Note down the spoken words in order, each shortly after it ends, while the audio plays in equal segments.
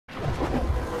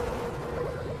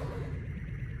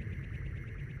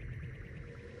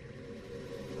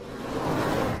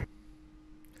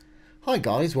Hi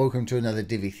guys, welcome to another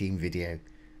Divi theme video.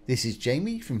 This is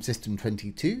Jamie from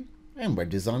System22 and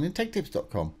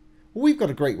webdesignandtechtips.com. Well, we've got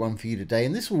a great one for you today,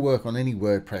 and this will work on any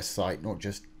WordPress site, not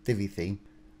just Divi theme.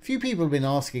 A few people have been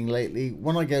asking lately,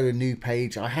 when I go to a new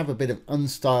page, I have a bit of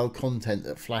unstyled content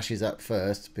that flashes up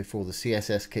first before the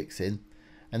CSS kicks in,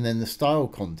 and then the style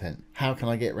content. How can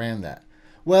I get around that?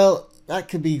 Well, that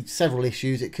could be several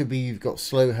issues. It could be you've got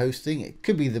slow hosting. It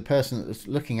could be the person that's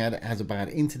looking at it has a bad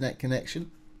internet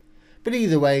connection. But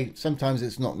either way, sometimes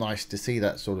it's not nice to see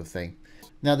that sort of thing.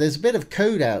 Now, there's a bit of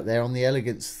code out there on the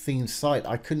Elegance theme site.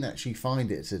 I couldn't actually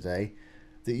find it today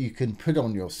that you can put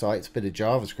on your site. It's a bit of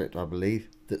JavaScript, I believe,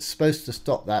 that's supposed to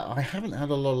stop that. I haven't had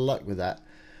a lot of luck with that.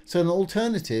 So an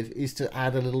alternative is to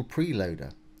add a little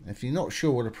preloader. If you're not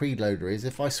sure what a preloader is,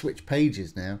 if I switch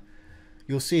pages now,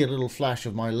 you'll see a little flash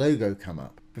of my logo come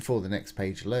up before the next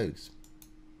page loads.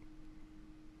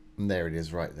 And there it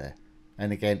is right there.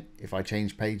 And again, if I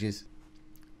change pages,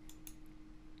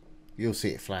 you'll see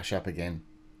it flash up again.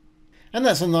 And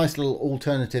that's a nice little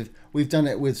alternative. We've done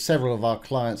it with several of our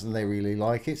clients and they really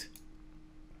like it.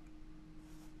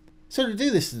 So to do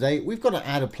this today, we've got to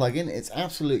add a plugin. It's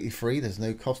absolutely free. There's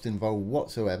no cost involved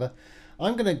whatsoever.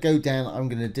 I'm going to go down, I'm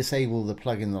going to disable the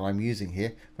plugin that I'm using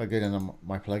here. If I go down on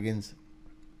my plugins,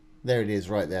 there it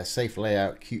is right there. Safe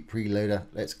layout, cute preloader.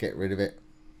 Let's get rid of it.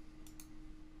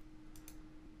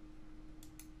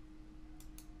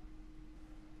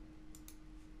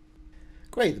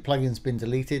 Great, the plugin's been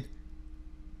deleted.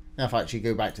 Now if I actually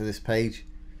go back to this page,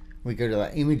 we go to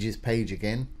that images page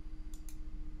again.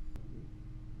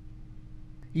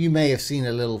 You may have seen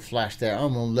a little flash there.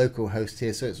 I'm on localhost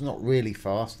here, so it's not really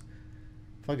fast.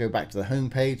 If I go back to the home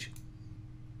page,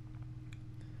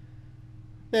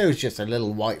 there was just a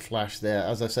little white flash there.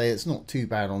 As I say, it's not too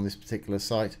bad on this particular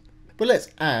site. But let's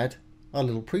add our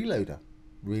little preloader.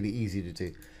 Really easy to do.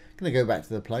 I'm going to go back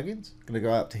to the plugins. I'm going to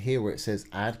go up to here where it says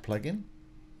add plugin.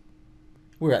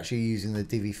 We're actually using the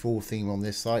Divi 4 theme on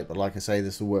this site, but like I say,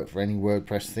 this will work for any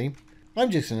WordPress theme. I'm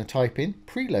just going to type in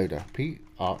Preloader,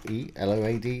 P-R-E-L-O-A-D-E-R.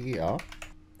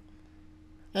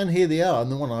 And here they are,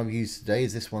 and the one I've used today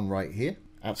is this one right here.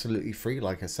 Absolutely free,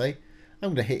 like I say. I'm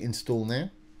going to hit install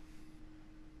now.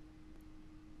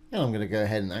 And I'm going to go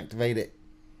ahead and activate it.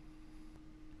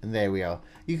 And there we are.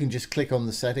 You can just click on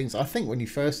the settings. I think when you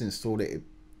first installed it, it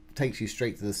takes you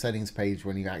straight to the settings page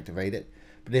when you activate it.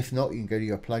 But if not, you can go to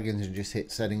your plugins and just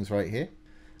hit settings right here.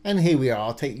 And here we are.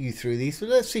 I'll take you through these. So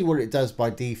let's see what it does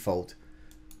by default.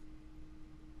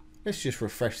 Let's just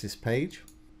refresh this page.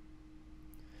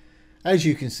 As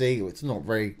you can see, it's not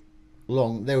very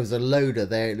long. There was a loader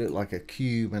there. It looked like a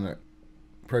cube and a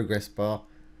progress bar.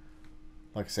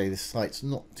 Like I say, this site's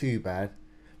not too bad.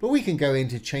 But we can go in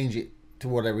to change it to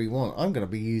whatever we want. I'm going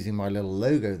to be using my little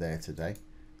logo there today.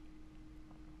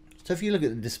 So if you look at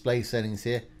the display settings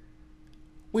here,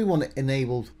 we want it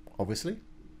enabled, obviously.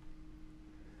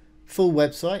 Full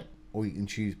website, or you can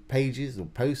choose pages or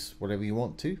posts, whatever you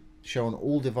want to. Show on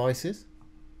all devices.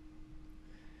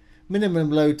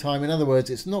 Minimum load time, in other words,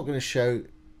 it's not going to show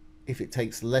if it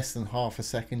takes less than half a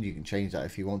second. You can change that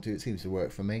if you want to. It seems to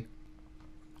work for me.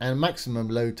 And maximum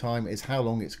load time is how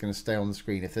long it's going to stay on the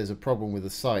screen. If there's a problem with the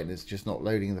site and it's just not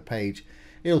loading the page,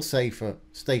 it'll stay for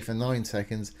 9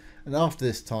 seconds. And after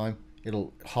this time,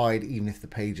 it'll hide even if the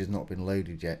page has not been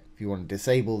loaded yet. If you want to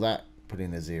disable that, put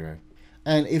in a 0.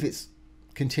 And if it's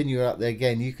continue up there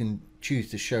again, you can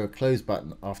choose to show a close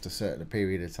button after a certain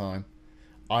period of time.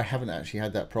 I haven't actually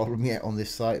had that problem yet on this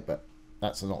site, but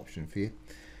that's an option for you.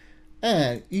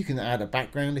 And you can add a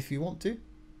background if you want to.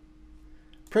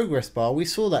 Progress bar, we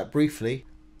saw that briefly.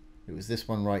 It was this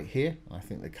one right here. I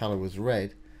think the color was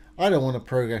red. I don't want a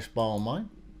progress bar on mine.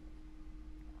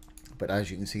 But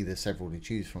as you can see, there's several to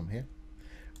choose from here.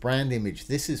 Brand image,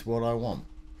 this is what I want.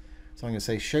 So I'm going to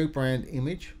say show brand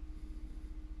image.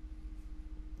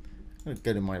 I'm going to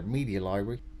go to my media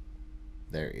library.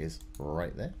 There it is,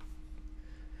 right there.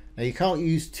 Now you can't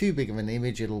use too big of an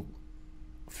image, it'll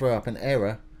throw up an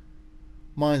error.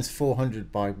 Mine's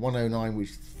 400 by 109,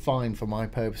 which is fine for my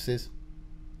purposes.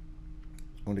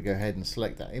 I'm going to go ahead and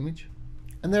select that image.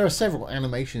 And there are several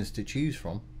animations to choose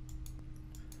from.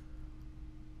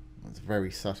 That's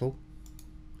very subtle.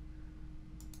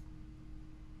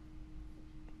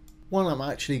 One I'm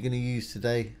actually going to use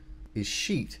today is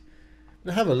sheet.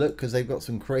 But have a look because they've got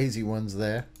some crazy ones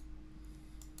there.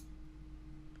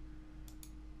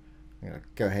 I'm going to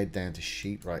go ahead down to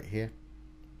sheet right here.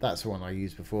 That's the one I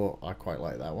used before. I quite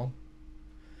like that one.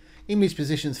 Image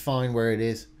position's fine where it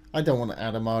is. I don't want to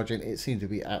add a margin. It seems to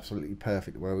be absolutely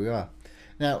perfect where we are.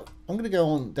 Now I'm going to go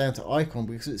on down to icon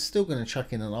because it's still going to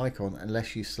chuck in an icon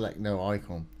unless you select no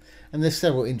icon. And there's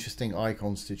several interesting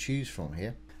icons to choose from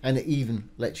here, and it even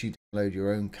lets you download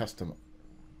your own custom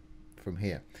from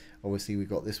here. Obviously we've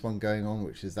got this one going on,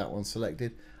 which is that one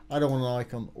selected. I don't want an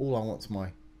icon, all I want is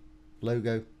my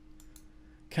logo.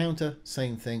 Counter,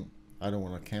 same thing. I don't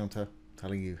want a counter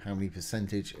telling you how many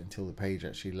percentage until the page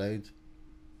actually loads.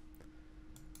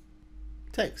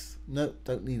 Text, no,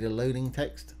 don't need a loading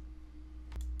text.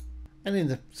 And in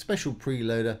the special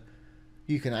preloader,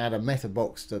 you can add a meta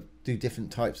box to do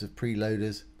different types of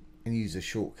preloaders and use a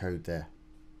shortcode there.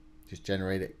 Just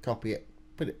generate it, copy it,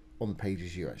 put it on the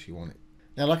pages you actually want it.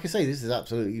 Now, like I say, this is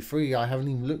absolutely free. I haven't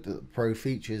even looked at the pro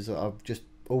features. I've just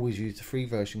always used the free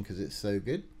version because it's so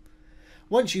good.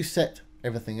 Once you set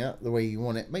everything up the way you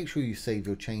want it, make sure you save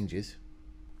your changes.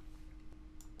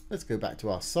 Let's go back to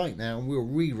our site now and we'll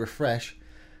refresh.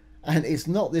 And it's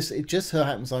not this, it just so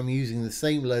happens I'm using the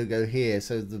same logo here,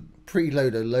 so the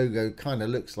preloader logo kind of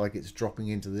looks like it's dropping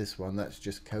into this one. That's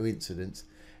just coincidence.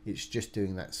 It's just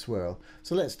doing that swirl.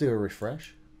 So let's do a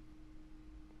refresh.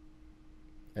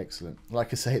 Excellent.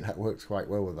 Like I say, that works quite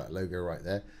well with that logo right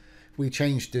there. If we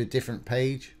change to a different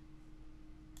page,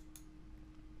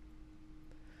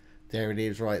 there it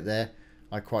is right there.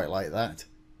 I quite like that.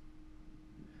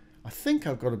 I think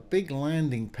I've got a big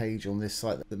landing page on this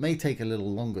site that may take a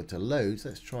little longer to load. So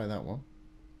let's try that one.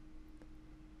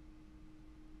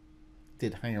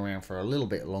 Did hang around for a little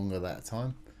bit longer that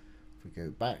time. If we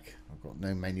go back, I've got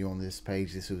no menu on this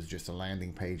page. This was just a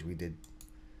landing page we did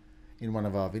in one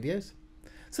of our videos.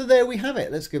 So there we have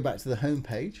it. Let's go back to the home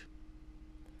page.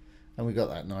 And we got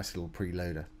that nice little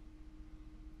preloader.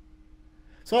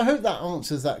 So I hope that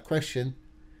answers that question.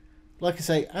 Like I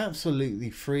say, absolutely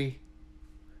free.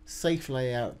 Safe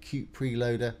layout, cute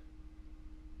preloader.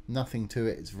 Nothing to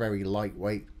it. It's very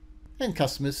lightweight. And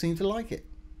customers seem to like it.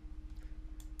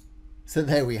 So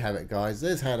there we have it, guys.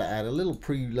 There's how to add a little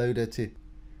preloader to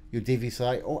your Divi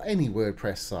site or any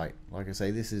WordPress site. Like I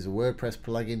say, this is a WordPress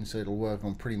plugin, so it'll work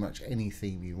on pretty much any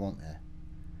theme you want there.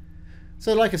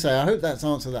 So like I say, I hope that's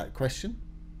answered that question.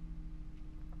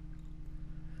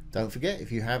 Don't forget,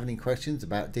 if you have any questions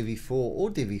about Divi 4 or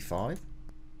Divi 5,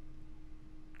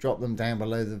 drop them down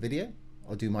below the video.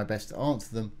 I'll do my best to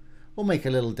answer them or make a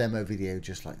little demo video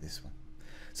just like this one.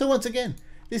 So once again,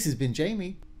 this has been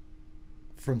Jamie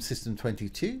from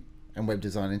System22 and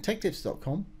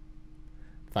webdesignandtechtips.com.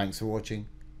 Thanks for watching.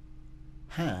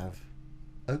 Have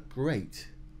a great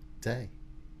day.